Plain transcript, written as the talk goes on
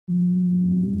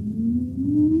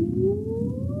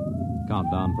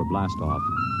Countdown for blast off.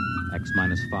 X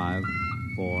minus 5,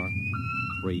 4,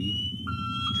 3,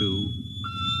 2,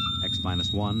 X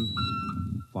minus 1,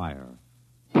 fire.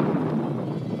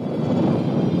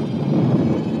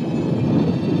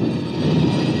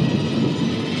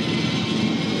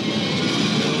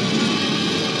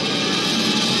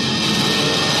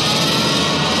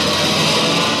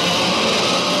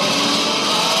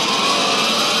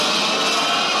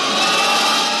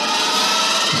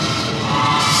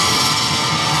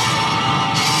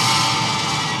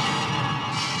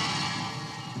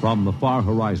 From the far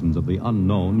horizons of the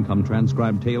unknown come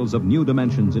transcribed tales of new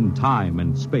dimensions in time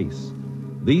and space.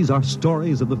 These are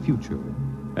stories of the future,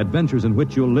 adventures in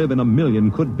which you'll live in a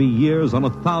million could-be years on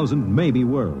 1,000 maybe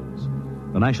worlds.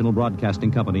 The National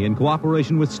Broadcasting Company, in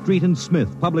cooperation with Street and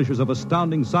Smith, publishers of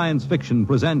astounding science fiction,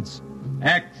 presents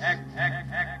X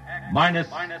minus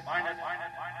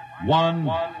 1.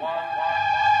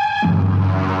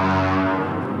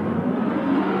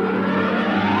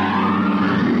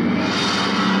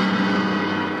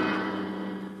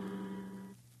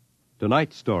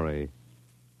 Tonight's story,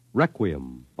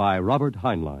 Requiem by Robert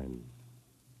Heinlein.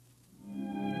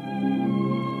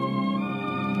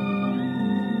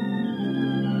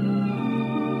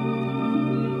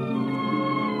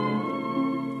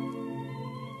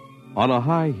 On a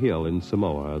high hill in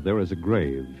Samoa, there is a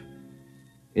grave.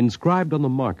 Inscribed on the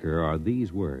marker are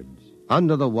these words: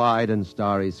 Under the wide and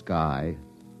starry sky,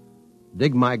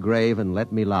 dig my grave and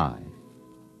let me lie.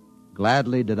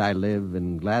 Gladly did I live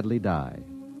and gladly die,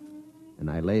 and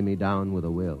I lay me down with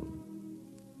a will.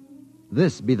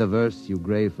 This be the verse you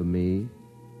grave for me.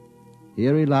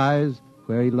 Here he lies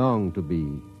where he longed to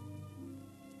be.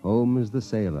 Home is the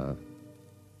sailor,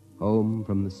 home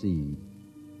from the sea,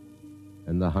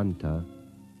 and the hunter,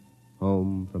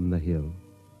 home from the hill.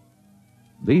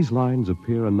 These lines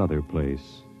appear another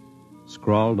place,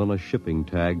 scrawled on a shipping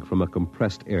tag from a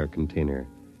compressed air container,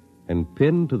 and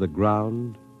pinned to the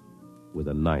ground with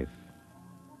a knife.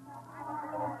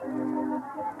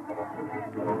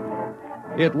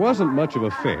 It wasn't much of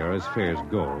a fair, as fairs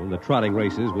go. The trotting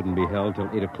races wouldn't be held till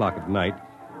 8 o'clock at night.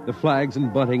 The flags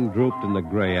and bunting drooped in the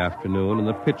gray afternoon, and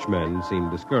the pitchmen seemed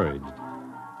discouraged.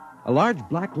 A large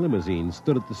black limousine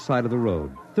stood at the side of the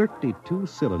road, 32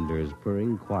 cylinders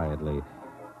purring quietly.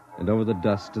 And over the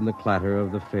dust and the clatter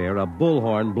of the fair, a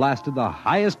bullhorn blasted the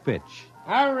highest pitch.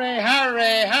 Hurry,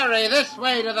 hurry, hurry, this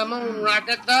way to the moon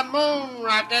rocket, the moon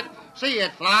rocket. See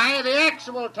it fly, the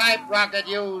actual type rocket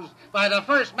used by the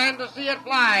first man to see it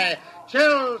fly.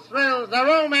 Chills, thrills, the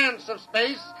romance of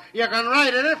space. You can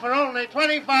ride in it for only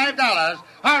 $25.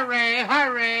 Hurry,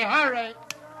 hurry, hurry.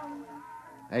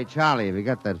 Hey, Charlie, have you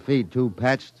got that feed tube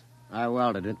patched? I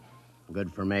welded it.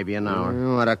 Good for maybe an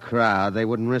hour. What a crowd. They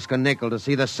wouldn't risk a nickel to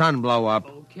see the sun blow up.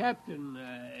 Oh, Captain,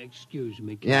 excuse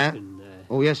me, Yeah? Captain.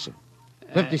 Oh, yes, sir.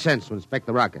 50 cents to inspect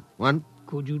the rocket. One?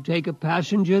 Could you take a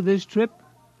passenger this trip?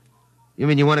 You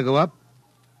mean you want to go up?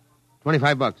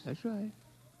 $25. That's right.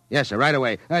 Yes, sir, right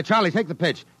away. Charlie, take the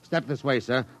pitch. Step this way,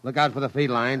 sir. Look out for the feed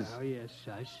lines. Oh, yes,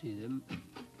 I see them.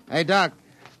 Hey, Doc.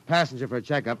 Passenger for a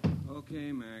checkup.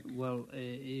 Okay, Mac. Well,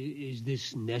 is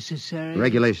this necessary?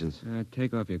 Regulations.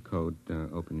 Take off your coat,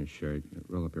 open your shirt,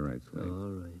 roll up your right sleeve.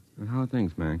 All right. How are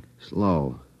things, Mac?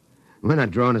 Slow. We're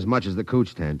not drawing as much as the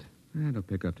cooch tent. It'll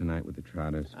pick up tonight with the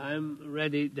trotters. I'm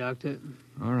ready, Doctor.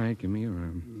 All right, give me your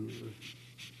arm.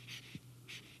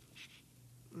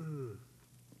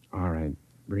 All right,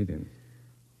 breathe in.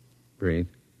 Breathe.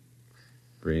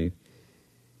 Breathe.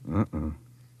 Uh-oh.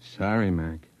 Sorry,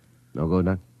 Mac. No go,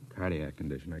 Doc? Cardiac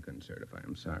condition I couldn't certify.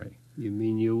 I'm sorry. You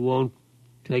mean you won't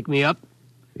take me up?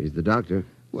 He's the doctor.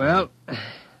 Well,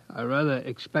 I rather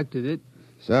expected it.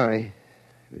 Sorry.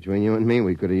 Between you and me,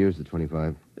 we could have used the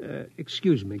 25.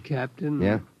 Excuse me, Captain.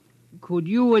 Yeah? Could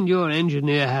you and your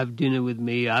engineer have dinner with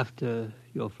me after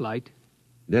your flight?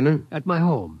 Dinner? At my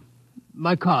home.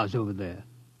 My car's over there.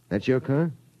 That's your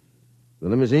car? The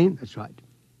limousine? That's right.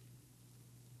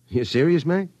 You serious,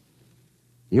 Mac?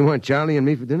 You want Charlie and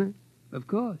me for dinner? Of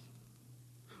course.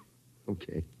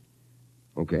 Okay.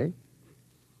 Okay.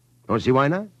 Don't see why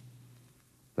not.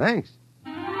 Thanks.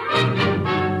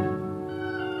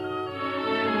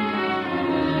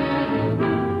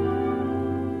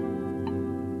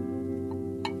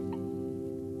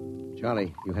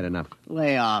 Charlie, you had enough.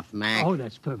 Lay off, Mac. Oh,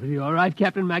 that's perfectly all right,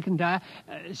 Captain McIntyre.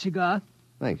 Cigar?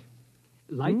 Thanks.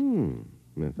 Light?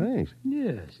 Well, thanks.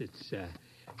 Yes, it's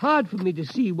hard for me to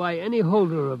see why any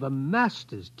holder of a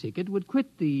master's ticket would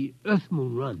quit the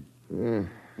Earth-Moon run.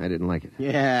 I didn't like it.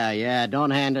 Yeah, don't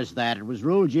hand us that. It was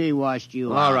Rule G washed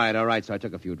you out. All right, so I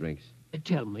took a few drinks.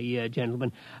 Tell me,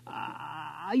 gentlemen,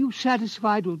 Are you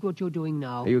satisfied with what you're doing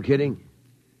now? Are you kidding?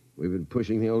 We've been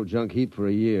pushing the old junk heap for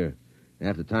a year.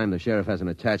 Half the time, the sheriff has an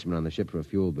attachment on the ship for a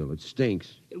fuel bill. It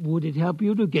stinks. Would it help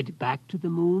you to get back to the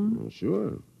moon? Well,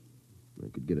 sure. I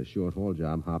could get a short-haul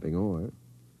job hopping ore. If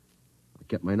I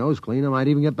kept my nose clean, I might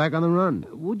even get back on the run.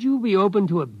 Would you be open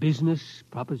to a business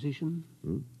proposition?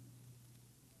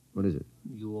 What is it?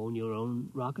 You own your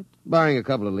own rocket? Barring a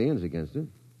couple of liens against it.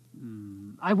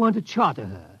 I want to charter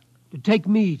her to take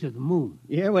me to the moon.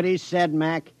 You hear what he said,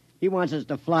 Mac? He wants us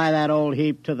to fly that old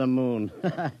heap to the moon.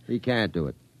 He can't do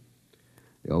it.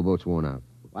 The old boat's worn out.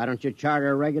 Why don't you charter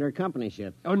a regular company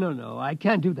ship? Oh, no, I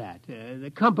can't do that.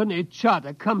 The company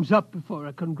charter comes up before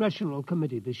a congressional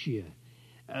committee this year.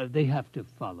 They have to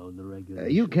follow the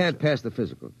regulations. You can't pass the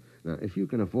physical. Now, if you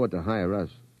can afford to hire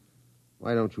us,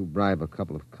 why don't you bribe a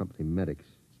couple of company medics?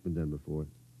 It's been done before.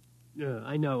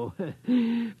 I know,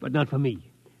 but not for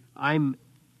me. I'm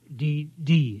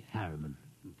D. Harriman.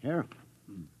 Here.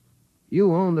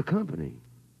 You own the company.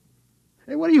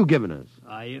 Hey, what are you giving us?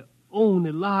 I own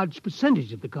a large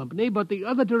percentage of the company, but the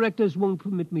other directors won't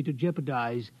permit me to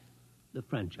jeopardize the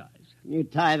franchise. You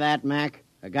tie that, Mac.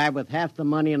 A guy with half the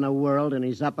money in the world, and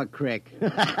he's up a creek.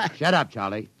 Shut up,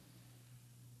 Charlie.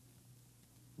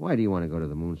 Why do you want to go to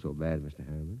the moon so bad, Mr.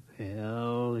 Harriman?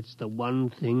 Well, it's the one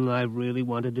thing I've really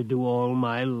wanted to do all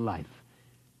my life.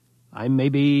 I'm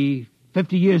maybe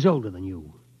 50 years older than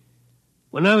you.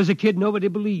 When I was a kid, nobody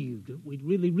believed we'd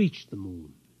really reached the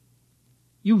moon.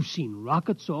 You've seen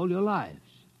rockets all your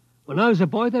lives. When I was a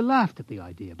boy, they laughed at the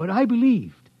idea, but I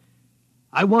believed.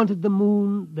 I wanted the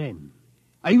moon then.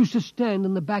 I used to stand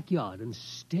in the backyard and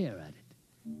stare at it.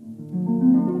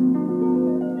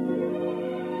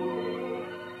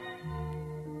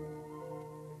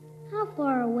 How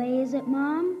far away is it,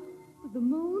 Mom? The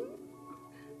moon?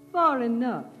 Far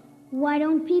enough. Why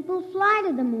don't people fly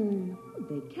to the moon?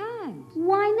 They can't.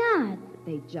 Why not?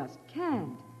 They just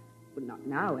can't. But not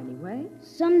now, anyway.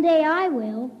 Someday I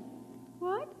will.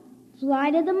 What?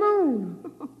 Fly to the moon.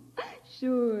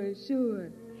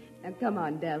 Sure. Now, come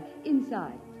on, Del.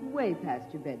 Inside. Way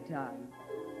past your bedtime.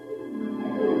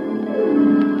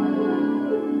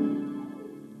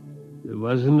 There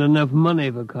wasn't enough money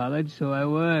for college, so I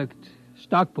worked.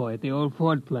 Stock boy at the old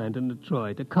Ford plant in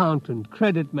Detroit, accountant,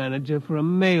 credit manager for a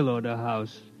mail order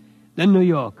house, then New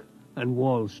York and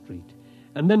Wall Street,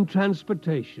 and then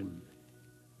transportation.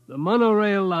 The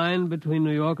monorail line between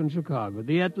New York and Chicago,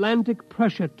 the Atlantic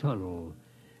Pressure Tunnel,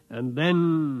 and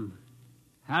then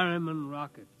Harriman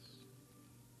rockets.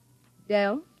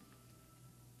 Del?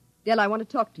 Del, I want to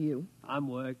talk to you. I'm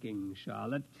working,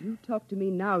 Charlotte. You talk to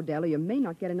me now, Del, or you may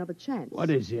not get another chance.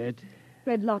 What is it?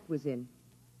 Fred Lott was in.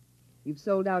 You've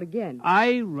sold out again.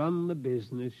 I run the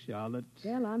business, Charlotte.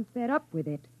 Del, I'm fed up with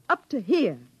it. Up to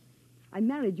here. I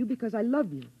married you because I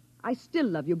love you. I still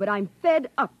love you, but I'm fed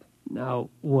up.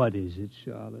 Now, what is it,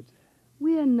 Charlotte?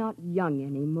 We're not young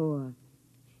anymore.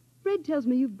 Fred tells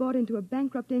me you've bought into a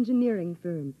bankrupt engineering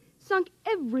firm, sunk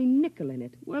every nickel in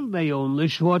it. Well, they own the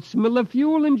Schwarzmiller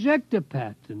fuel injector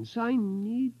patents. I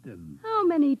need them. How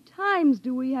many times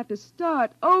do we have to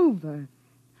start over?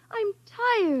 I'm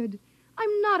tired.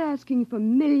 I'm not asking for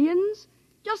millions.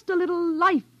 Just a little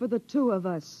life for the two of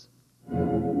us.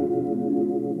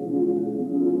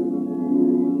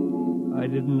 I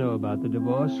didn't know about the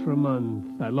divorce for a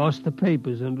month. I lost the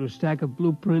papers under a stack of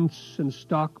blueprints and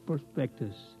stock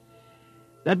prospectus.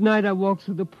 That night I walked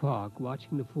through the park,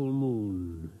 watching the full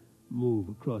moon move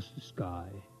across the sky.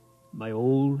 My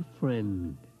old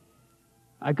friend.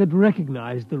 I could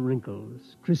recognize the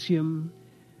wrinkles. Crisium,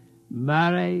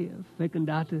 Mare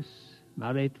fecundatus,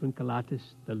 Mare twinkulatus,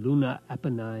 the lunar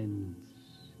Apennines.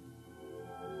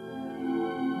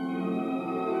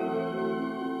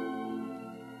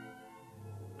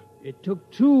 It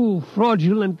took 2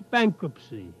 fraudulent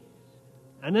bankruptcies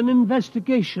and an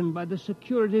investigation by the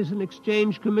Securities and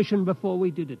Exchange Commission before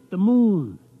we did it. The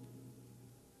moon.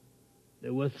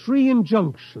 There were 3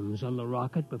 injunctions on the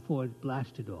rocket before it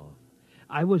blasted off.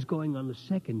 I was going on the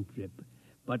second trip,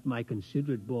 but my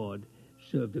considerate board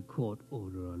served a court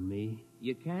order on me.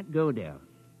 You can't go there.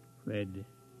 Fred,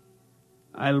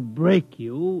 I'll break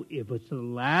you if it's the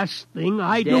last thing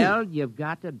I do. Del, you've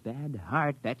got a bad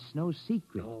heart. That's no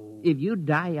secret. Oh. If you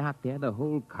die out there, the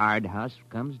whole card house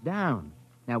comes down.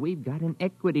 Now, we've got an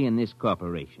equity in this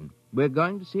corporation. We're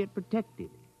going to see it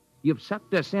protected. You've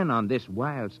sucked us in on this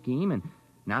wild scheme, and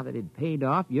now that it paid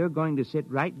off, you're going to sit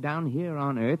right down here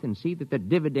on Earth and see that the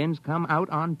dividends come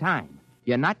out on time.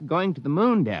 You're not going to the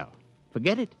moon, Del.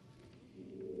 Forget it.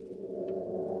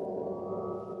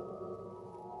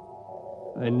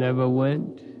 I never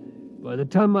went. By the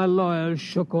time my lawyers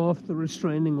shook off the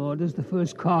restraining orders, the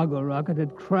first cargo rocket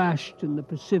had crashed in the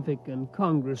Pacific, and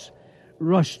Congress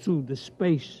rushed through the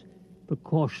Space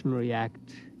Precautionary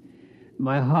Act.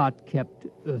 My heart kept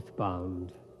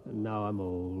earthbound, and now I'm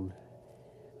old.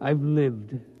 I've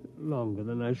lived longer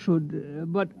than I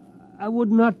should, but I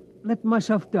would not let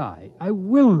myself die. I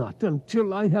will not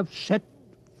until I have set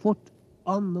foot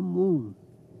on the moon.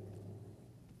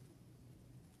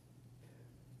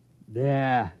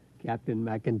 There, Captain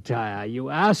McIntyre, you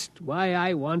asked why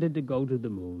I wanted to go to the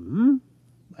moon,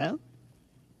 Well?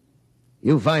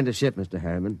 You find a ship, Mr.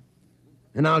 Harriman,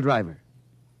 and I'll drive her.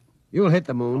 You'll hit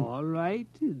the moon. All right,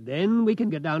 then we can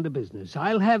get down to business.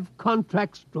 I'll have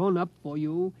contracts drawn up for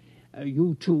you.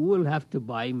 You, too, will have to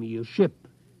buy me a ship.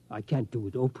 I can't do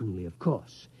it openly, of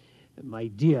course. My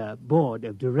dear board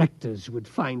of directors would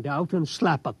find out and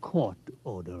slap a court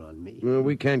order on me.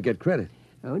 We can't get credit.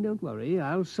 Oh, don't worry.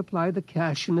 I'll supply the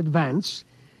cash in advance.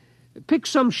 Pick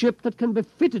some ship that can be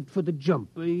fitted for the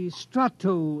jump. A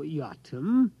Strato yacht,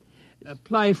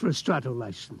 Apply for a Strato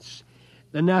license.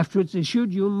 Then after it's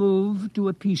issued, you move to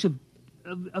a piece of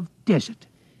desert.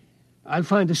 I'll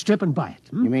find a strip and buy it.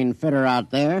 You mean fit her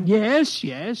out there?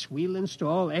 Yes. We'll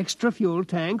install extra fuel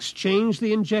tanks, change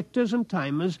the injectors and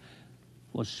timers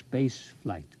for space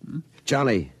flight.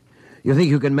 Charlie, you think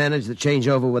you can manage the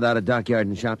changeover without a dockyard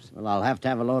and shops? Well, I'll have to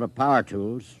have a load of power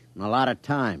tools and a lot of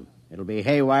time. It'll be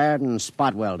haywired and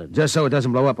spot welded. Just so it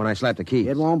doesn't blow up when I slap the keys.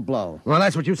 It won't blow. Well,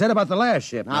 that's what you said about the last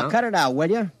ship. Now, cut it out,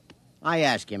 will you? I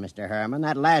ask you, Mr. Harriman,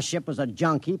 that last ship was a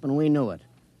junk heap and we knew it.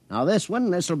 Now,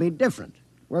 this'll be different.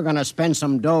 We're going to spend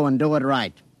some dough and do it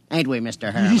right. Ain't we,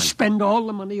 Mr. Harriman? You spend all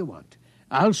the money you want.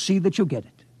 I'll see that you get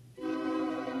it.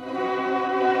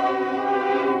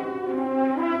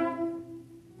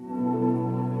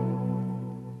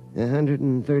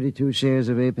 $132 shares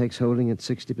of Apex Holding at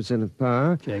 60% of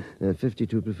par. Check.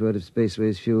 52 preferred of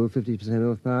Spaceways Fuel,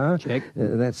 50% off par. Check.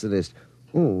 That's the list.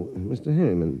 Oh, Mr.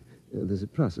 Harriman, there's a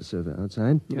process server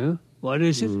outside. Yeah? What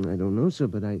is it? I don't know, sir,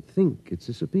 but I think it's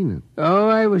a subpoena. Oh,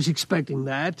 I was expecting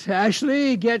that.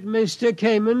 Ashley, get Mr.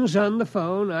 Kamens on the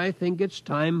phone. I think it's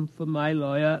time for my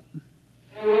lawyer.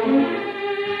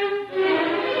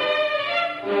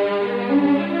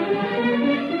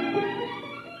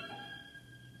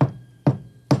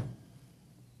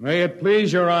 May it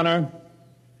please Your Honor,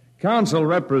 counsel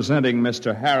representing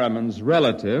Mr. Harriman's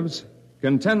relatives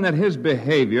contend that his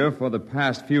behavior for the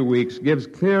past few weeks gives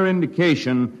clear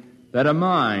indication that a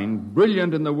mind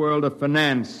brilliant in the world of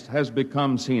finance has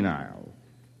become senile.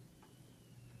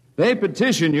 They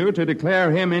petition you to declare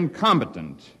him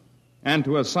incompetent and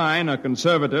to assign a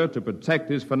conservator to protect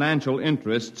his financial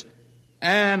interests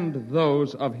and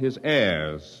those of his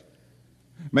heirs.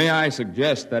 May I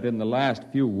suggest that in the last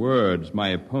few words, my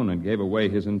opponent gave away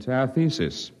his entire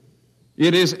thesis.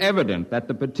 It is evident that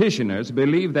the petitioners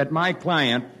believe that my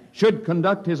client should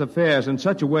conduct his affairs in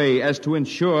such a way as to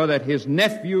ensure that his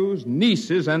nephews,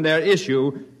 nieces, and their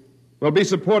issue will be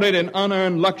supported in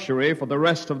unearned luxury for the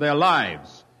rest of their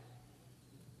lives.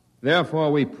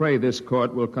 Therefore, we pray this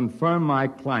court will confirm my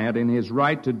client in his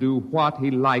right to do what he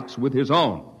likes with his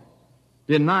own.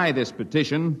 Deny this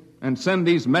petition and send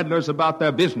these meddlers about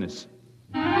their business.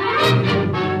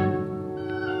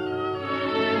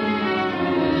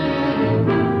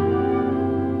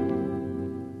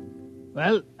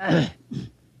 Well,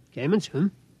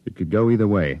 Kamens, It could go either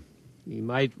way. He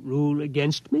might rule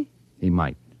against me? He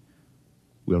might.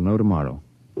 We'll know tomorrow.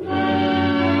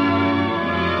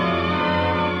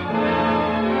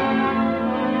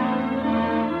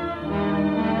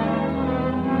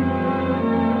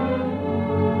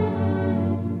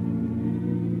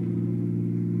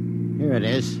 Here it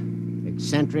is.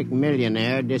 Eccentric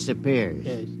millionaire disappears.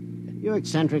 Yes. You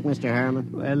eccentric, Mr. Harriman?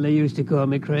 Well, they used to call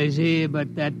me crazy,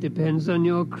 but that depends on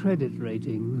your credit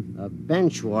rating. A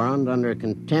bench warrant under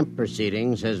contempt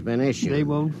proceedings has been issued. They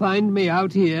won't find me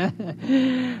out here.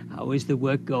 How is the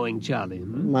work going, Charlie?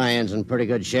 My end's in pretty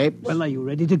good shape. Well, are you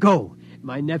ready to go?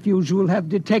 My nephews will have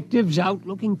detectives out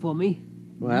looking for me.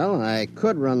 Well, I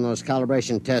could run those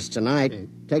calibration tests tonight.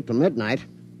 Take till midnight.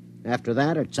 After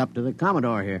that, it's up to the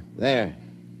Commodore here. There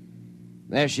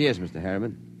she is, Mr.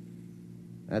 Harriman.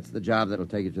 That's the job that'll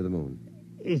take you to the moon.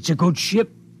 It's a good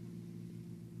ship,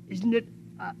 isn't it?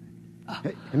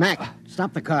 Hey, Mac,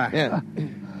 stop the car. Yeah.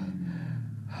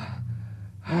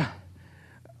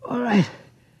 All right.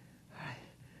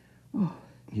 Oh.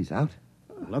 He's out?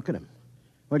 Look at him.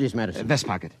 Where's his medicine? Vest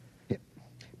pocket. Here.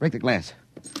 Break the glass.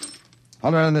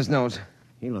 Hold it on his nose.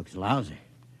 He looks lousy.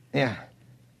 Yeah.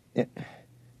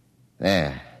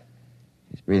 There.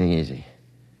 He's breathing easy.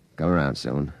 Come around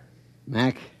soon.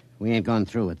 Mac, We ain't going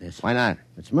through with this. Why not?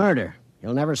 It's murder.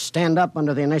 He'll never stand up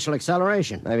under the initial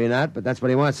acceleration. Maybe not, but that's what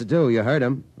he wants to do. You heard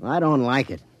him. I don't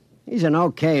like it. He's an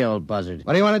okay old buzzard.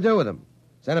 What do you want to do with him?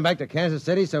 Send him back to Kansas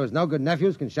City so his no-good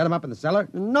nephews can shut him up in the cellar?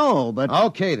 No, but...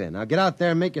 Okay, then. Now get out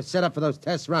there and make your setup for those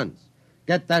test runs.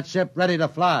 Get that ship ready to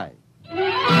fly.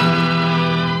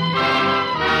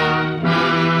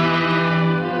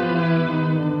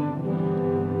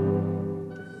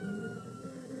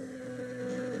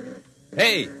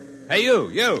 Hey,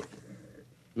 you.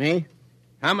 Me?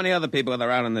 How many other people are there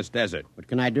out in this desert? What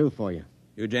can I do for you?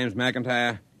 You James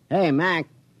McIntyre? Hey, Mac.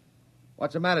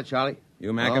 What's the matter, Charlie?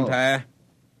 You McIntyre?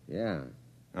 Yeah.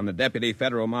 I'm the deputy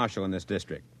federal marshal in this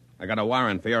district. I got a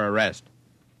warrant for your arrest.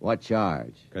 What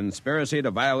charge? Conspiracy to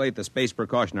violate the Space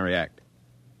Precautionary Act.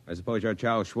 I suppose you're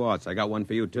Charles Schwartz. I got one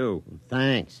for you, too.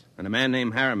 Thanks. And a man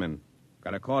named Harriman.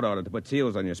 Got a court order to put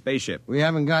seals on your spaceship. We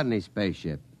haven't got any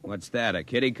spaceship. What's that, a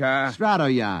kiddie car? Strato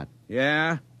yacht.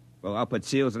 Yeah? Well, I'll put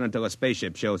seals on it until a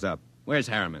spaceship shows up. Where's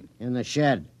Harriman? In the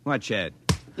shed. What shed?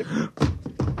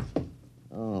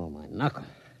 Oh, my knuckle.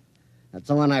 That's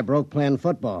the one I broke playing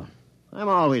football. I'm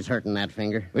always hurting that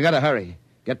finger. We gotta hurry.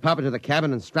 Get Papa to the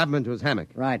cabin and strap him into his hammock.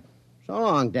 Right. So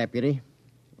long, Deputy.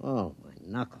 Oh, my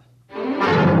knuckle.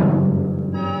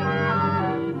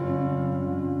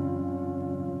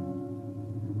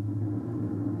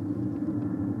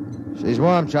 She's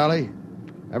warm, Charlie.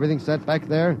 Everything set back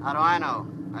there? How do I know?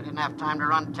 I didn't have time to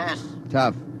run tests.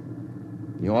 Tough.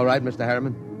 You all right, Mr.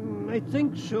 Harriman? I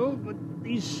think so, but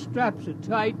these straps are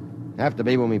tight. Have to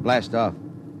be when we blast off.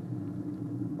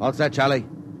 All set, Charlie.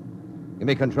 Give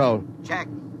me control. Check.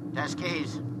 Test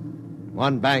keys.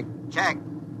 1 bank. Check.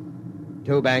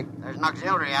 2 bank. There's an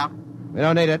auxiliary out. We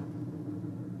don't need it.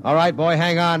 All right, boy,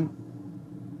 hang on.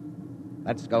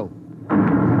 Let's go.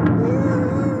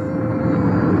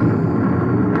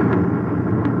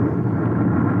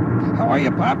 How are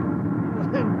you, Pop?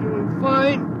 I'm doing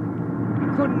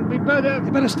fine. Couldn't be better.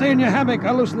 You better stay in your hammock.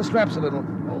 I'll loosen the straps a little.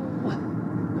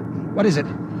 What is it?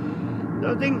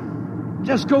 Nothing.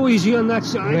 Just go easy on that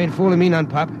side. You ain't fooling me none,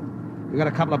 Pop. You got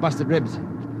a couple of busted ribs.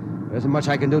 There isn't much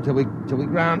I can do till we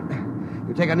ground.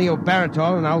 You take a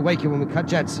neobaritol, and I'll wake you when we cut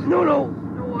jets. No,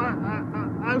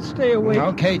 I'll stay awake.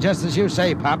 Okay, just as you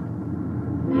say, Pop.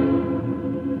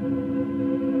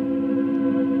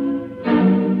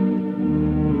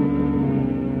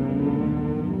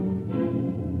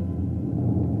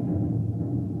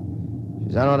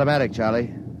 She's on automatic,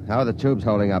 Charlie. How are the tubes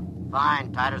holding up?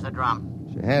 Fine, tight as a drum.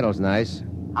 She handles nice.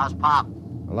 How's Pop?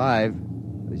 Alive,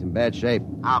 but he's in bad shape.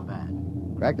 How bad?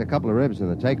 Cracked a couple of ribs in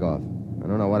the takeoff. I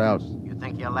don't know what else. You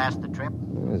think he'll last the trip?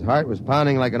 His heart was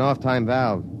pounding like an off-time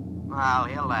valve. Well,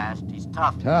 he'll last. He's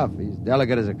tough. Tough. He's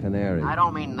delicate as a canary. I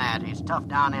don't mean that. He's tough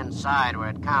down inside where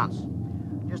it counts.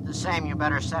 Just the same, you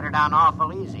better set her down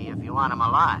awful easy if you want him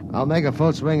alive. I'll make a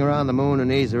full swing around the moon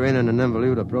and ease her in an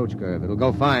involute approach curve. It'll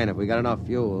go fine if we got enough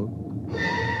fuel.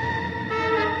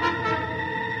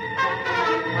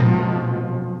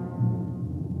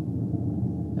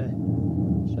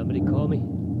 Somebody call me?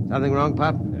 Something wrong,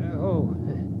 Pop?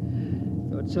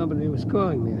 Thought somebody was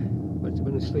calling me. I must have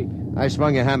been asleep. I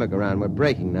swung your hammock around. We're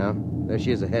breaking now. There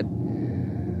she is ahead.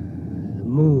 The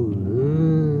moon.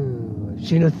 I've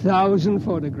seen 1,000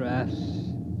 photographs.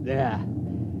 There.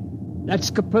 That's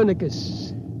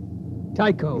Copernicus.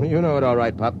 Tycho. You know it all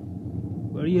right, Pop.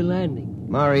 Where are you landing?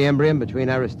 Mare Imbrium between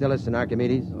Aristillus and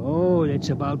Archimedes. Oh, that's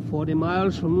about 40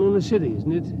 miles from Luna City,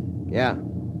 isn't it? Yeah.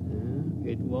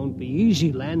 It won't be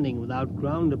easy landing without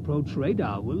ground approach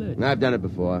radar, will it? I've done it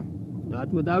before. Not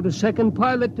without a second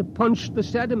pilot to punch the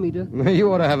statometer.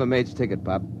 You ought to have a mate's ticket,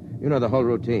 Pop. You know the whole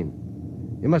routine.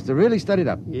 You must have really studied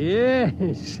up.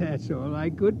 Yes, that's all I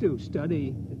could do,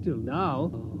 study, until now.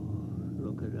 Oh,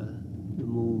 look at the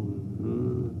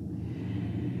moon.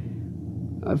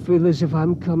 I feel as if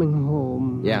I'm coming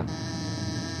home. Yeah.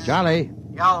 Charlie.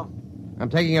 Yo. I'm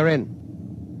taking her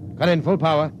in. Cut in full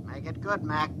power. Make it good,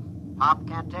 Mac. Pop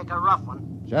can't take a rough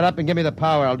one. Shut up and give me the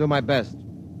power. I'll do my best.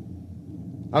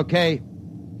 Okay.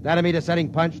 Dynamite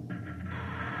setting punched.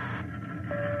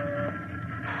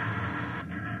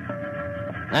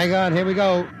 Hang on, here we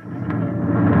go.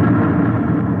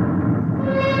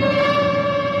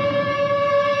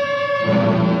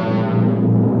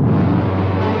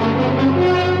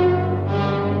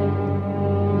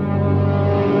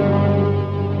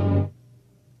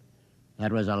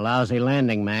 That was a lousy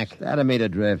landing, Mac. Dynamite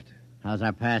adrift. How's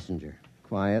our passenger?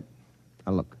 Quiet.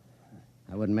 Now look.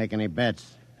 I wouldn't make any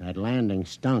bets. That landing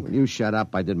stunk. Will you shut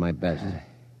up? I did my best.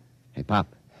 Hey,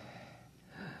 Pop.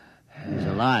 He's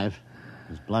alive.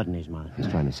 There's blood in his mouth. He's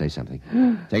trying to say something.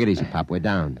 Take it easy, Pop. We're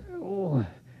down. Oh,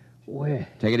 where?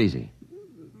 Take it easy.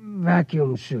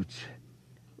 vacuum suits.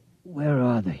 Where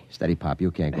are they? Steady, Pop.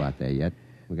 You can't go out there yet.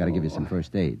 We got to give you some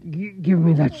first aid. Give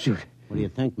me that suit. What do you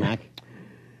think, Mac?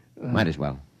 Might as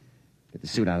well. Get the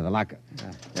suit out of the locker.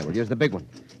 There, we'll use the big one.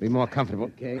 Be more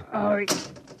comfortable. Okay. Hurry.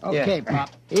 Okay,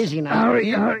 Pop. Easy now.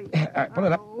 Hurry. All right, pull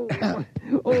it up.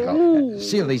 Oh.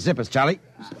 Seal these zippers, Charlie.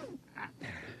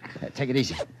 Take it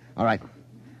easy. All right.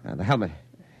 The helmet.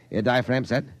 Air diaphragm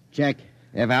set. Check.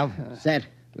 Air valve. Set.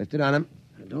 Lift it on him.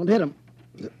 Don't hit him.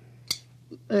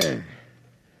 There.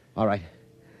 All right.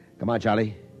 Come on,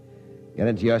 Charlie. Get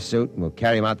into your suit, and we'll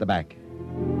carry him out the back.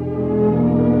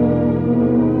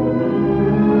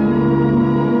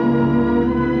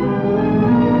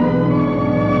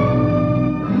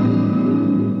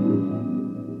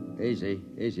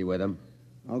 Easy with him.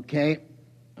 Okay.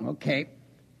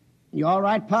 You all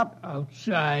right, Pop?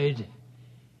 Outside.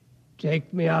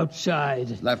 Take me outside.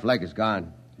 His left leg is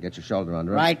gone. Get your shoulder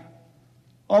under it. Right.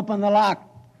 Open the lock.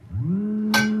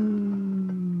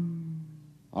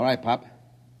 All right, Pop.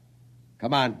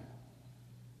 Come on.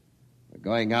 We're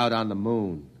going out on the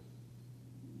moon.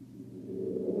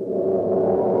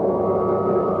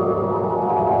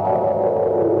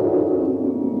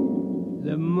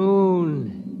 The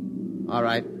moon. All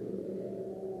right.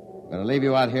 I'm going to leave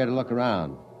you out here to look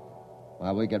around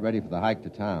while we get ready for the hike to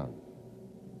town.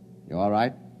 You all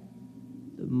right?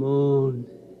 The moon.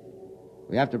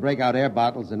 We have to break out air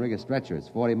bottles and rig a stretcher. It's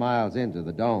 40 miles into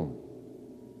the dome.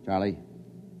 Charlie,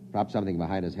 prop something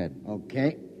behind his head.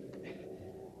 Okay.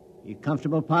 You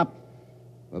comfortable, Pop?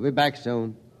 We'll be back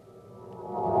soon.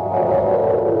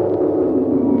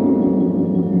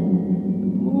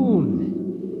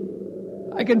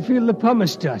 Moon. I can feel the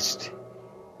pumice dust,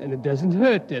 and it doesn't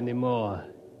hurt anymore.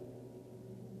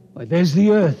 Why, there's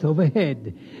the earth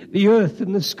overhead, the earth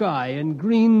in the sky, and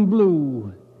green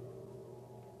blue.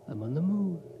 I'm on the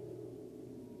moon.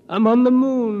 I'm on the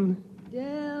moon.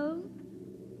 Del?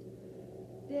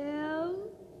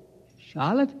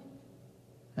 Charlotte?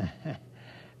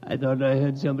 I thought I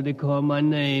heard somebody call my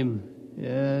name.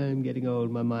 Yeah, I'm getting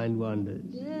old. My mind wanders.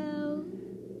 Del?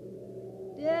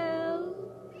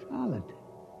 Charlotte.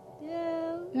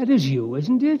 Del? That is you,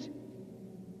 isn't it?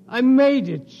 I made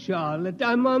it, Charlotte.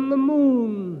 I'm on the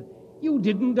moon. You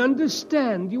didn't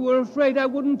understand. You were afraid I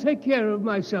wouldn't take care of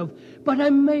myself. But I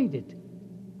made it.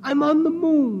 I'm on the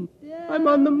moon. I'm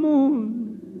on the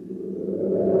moon.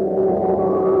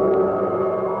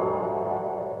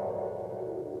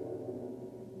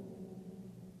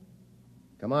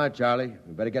 Come on, Charlie.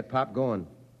 We better get Pop going.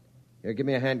 Here, give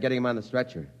me a hand getting him on the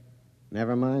stretcher.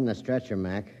 Never mind the stretcher,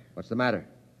 Mac. What's the matter?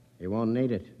 He won't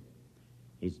need it.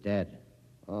 He's dead.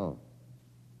 Oh.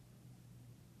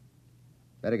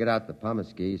 Better get out the pumice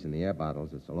skis and the air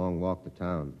bottles. It's a long walk to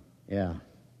town. Yeah.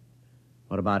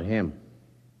 What about him?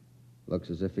 Looks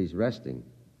as if he's resting,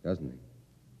 doesn't he?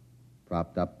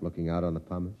 Propped up, looking out on the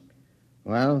pumice.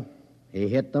 Well, he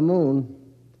hit the moon.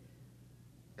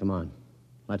 Come on.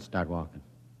 Let's start walking.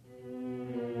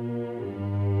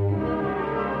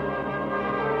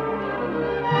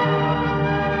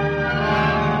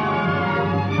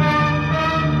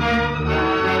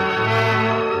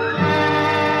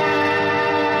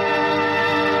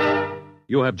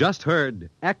 You have just heard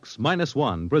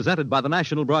X-1, presented by the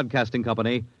National Broadcasting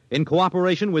Company in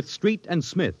cooperation with Street and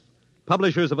Smith,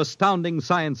 publishers of astounding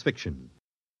science fiction.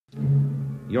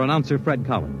 Your announcer, Fred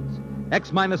Collins.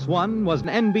 X-1 was an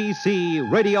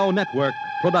NBC Radio Network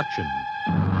production.